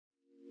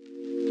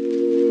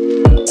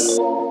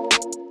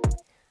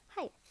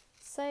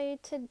So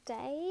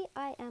today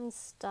I am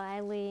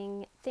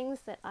styling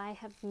things that I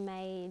have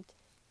made.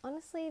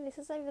 Honestly, this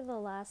is over the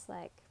last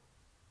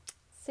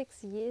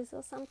 6 years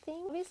or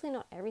something. Obviously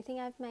not everything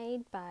I've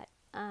made, but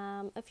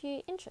a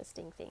few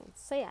interesting things.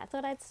 So yeah, I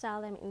thought I'd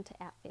style them into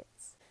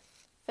outfits.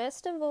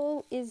 First of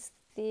all is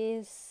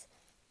this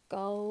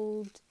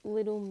gold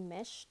little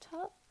mesh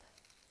top.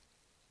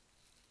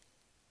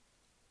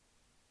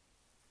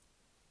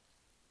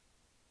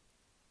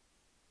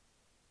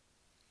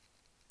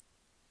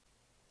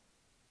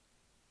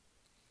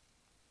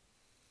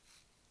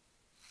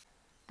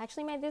 I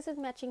actually made this with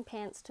matching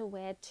pants to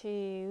wear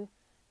to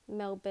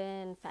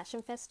Melbourne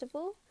Fashion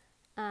Festival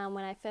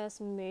when I first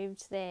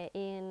moved there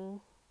in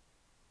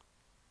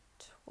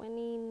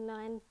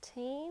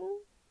 2019,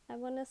 I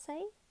want to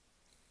say.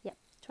 Yep,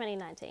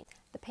 2019.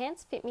 The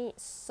pants fit me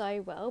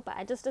so well, but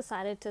I just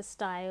decided to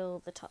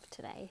style the top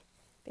today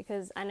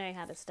because I know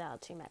how to style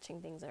two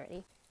matching things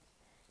already.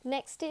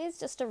 Next is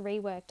just a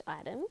reworked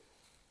item,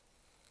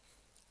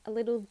 a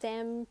little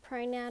them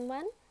pronoun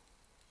one.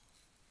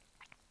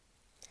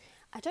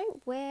 I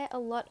don't wear a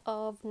lot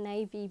of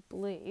navy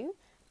blue,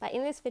 but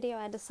in this video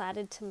I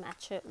decided to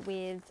match it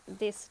with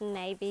this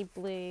navy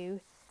blue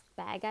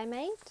bag I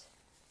made.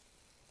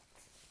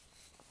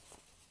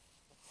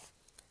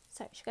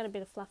 So she got a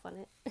bit of fluff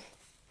on it.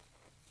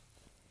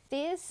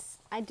 This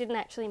I didn't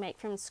actually make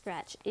from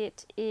scratch.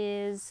 It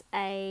is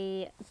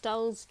a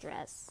doll's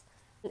dress.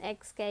 An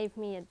ex gave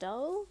me a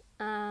doll.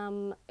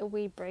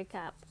 We broke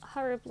up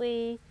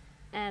horribly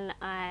and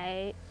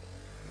I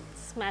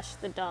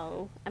smashed the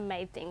doll and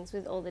made things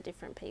with all the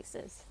different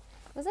pieces.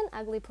 It was an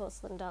ugly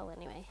porcelain doll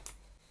anyway.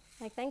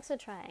 Thanks for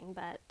trying,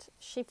 but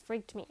she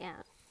freaked me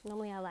out.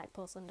 Normally I like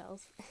porcelain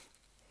dolls.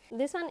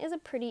 This one is a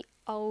pretty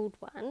old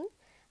one.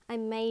 I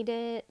made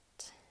it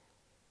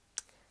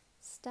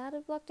start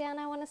of lockdown,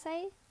 I want to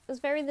say. It was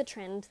very the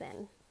trend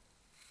then.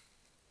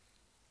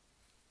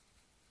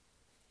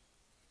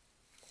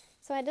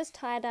 So I just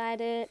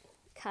tie-dyed it,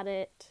 cut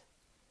it,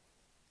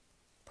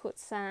 put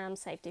some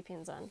safety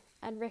pins on.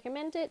 I'd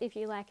recommend it if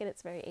you like it,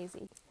 it's very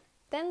easy.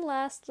 Then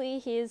lastly,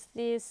 here's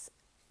this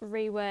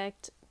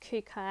reworked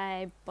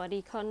Kukai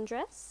bodycon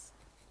dress.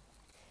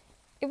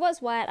 It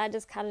was white, I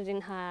just cut it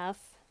in half,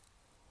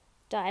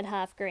 dyed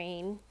half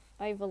green,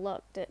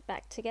 overlocked it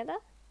back together.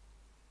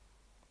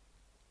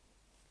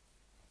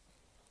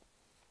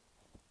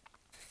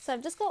 So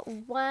I've just got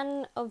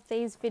one of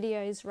these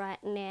videos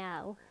right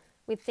now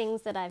with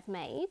things that I've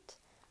made,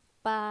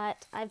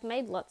 but I've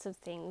made lots of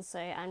things, so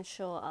I'm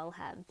sure I'll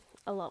have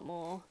a lot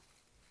more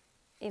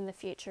in the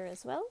future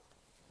as well.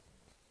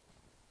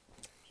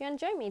 If you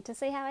enjoy me to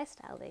see how I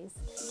style these.